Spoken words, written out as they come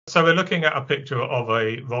So we're looking at a picture of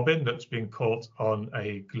a robin that's been caught on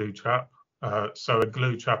a glue trap. So a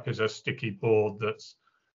glue trap is a sticky board that's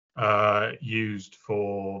used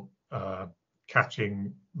for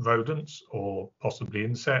catching rodents or possibly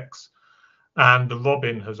insects. And the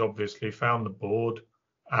robin has obviously found the board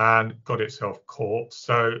and got itself caught.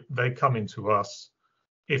 So they come into us.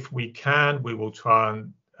 If we can, we will try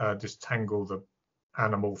and disentangle the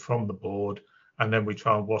animal from the board, and then we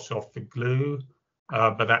try and wash off the glue.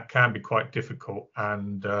 But that can be quite difficult.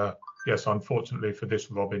 And yes, unfortunately for this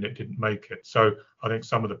robin, it didn't make it. So I think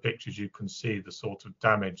some of the pictures you can see the sort of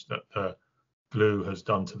damage that the glue has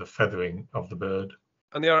done to the feathering of the bird.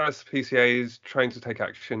 And the RSPCA is trying to take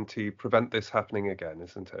action to prevent this happening again,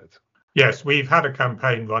 isn't it? Yes, we've had a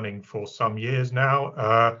campaign running for some years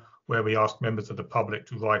now, where we ask members of the public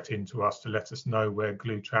to write in to us to let us know where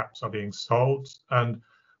glue traps are being sold. And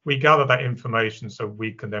we gather that information so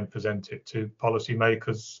we can then present it to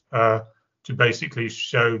policymakers to basically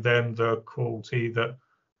show them the cruelty that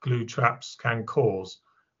glue traps can cause.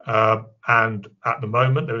 And at the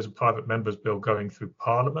moment, there is a private members bill going through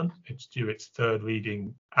Parliament. It's due its third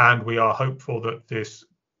reading, and we are hopeful that this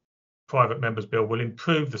private members bill will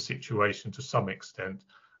improve the situation to some extent.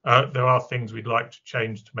 There are things we'd like to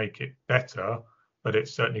change to make it better, but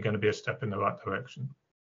it's certainly going to be a step in the right direction.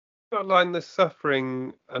 Outline the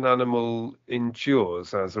suffering an animal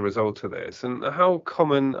endures as a result of this, and how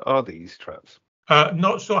common are these traps?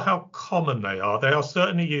 Not sure how common they are. They are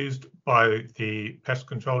certainly used by the pest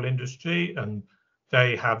control industry, and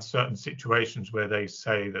they have certain situations where they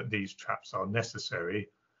say that these traps are necessary.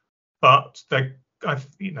 But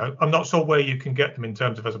I'm not sure where you can get them in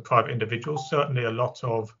terms of as a private individual. Certainly, a lot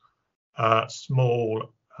of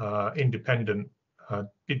small independent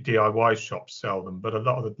DIY shops sell them, but a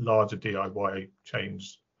lot of the larger DIY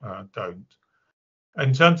chains don't.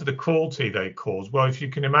 In terms of the cruelty they cause, well, if you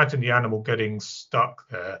can imagine the animal getting stuck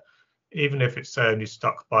there, even if it's only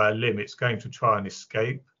stuck by a limb, it's going to try and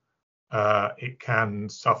escape. It can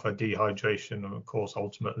suffer dehydration and, of course,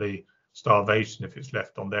 ultimately starvation if it's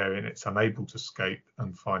left on there and it's unable to escape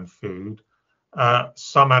and find food.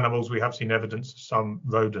 Some animals, we have seen evidence of some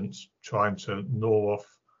rodents trying to gnaw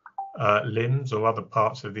off limbs or other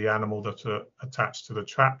parts of the animal that are attached to the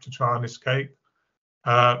trap to try and escape.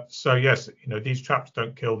 So yes, these traps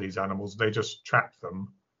don't kill these animals, they just trap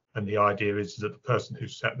them. And the idea is that the person who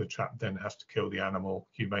set the trap then has to kill the animal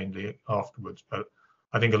humanely afterwards. But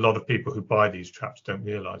I think a lot of people who buy these traps don't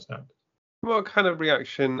realise that. What kind of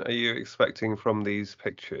reaction are you expecting from these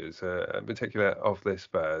pictures, in particular of this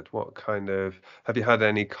bird? Have you had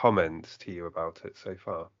any comments to you about it so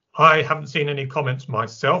far? I haven't seen any comments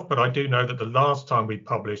myself, but I do know that the last time we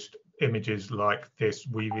published images like this,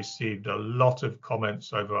 we received a lot of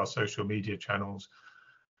comments over our social media channels,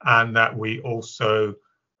 and that we also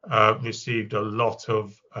received a lot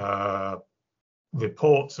of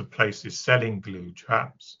reports of places selling glue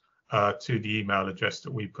traps to the email address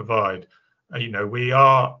that we provide. We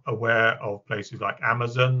are aware of places like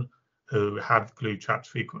Amazon who have glue traps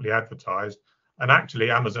frequently advertised. And actually,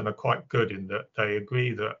 Amazon are quite good in that they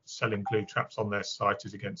agree that selling glue traps on their site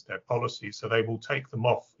is against their policy. So they will take them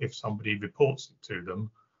off if somebody reports it to them.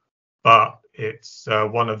 But it's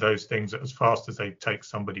one of those things that as fast as they take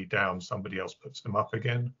somebody down, somebody else puts them up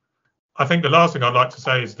again. I think the last thing I'd like to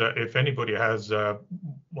say is that if anybody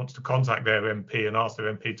wants to contact their MP and ask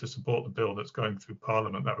their MP to support the bill that's going through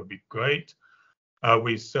Parliament, that would be great.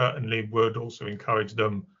 We certainly would also encourage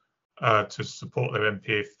them to support their MP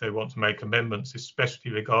if they want to make amendments,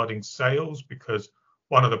 especially regarding sales, because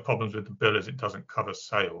one of the problems with the bill is it doesn't cover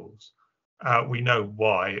sales. We know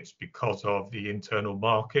why. It's because of the internal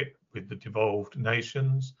market with the devolved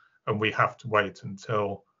nations, and we have to wait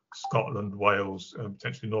until Scotland, Wales, and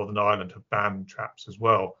potentially Northern Ireland have banned traps as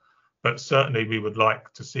well. But certainly we would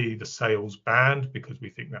like to see the sales banned because we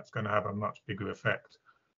think that's going to have a much bigger effect.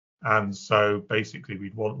 And so basically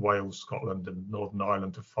we'd want Wales, Scotland and Northern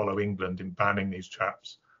Ireland to follow England in banning these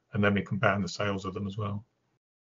traps, and then we can ban the sales of them as well.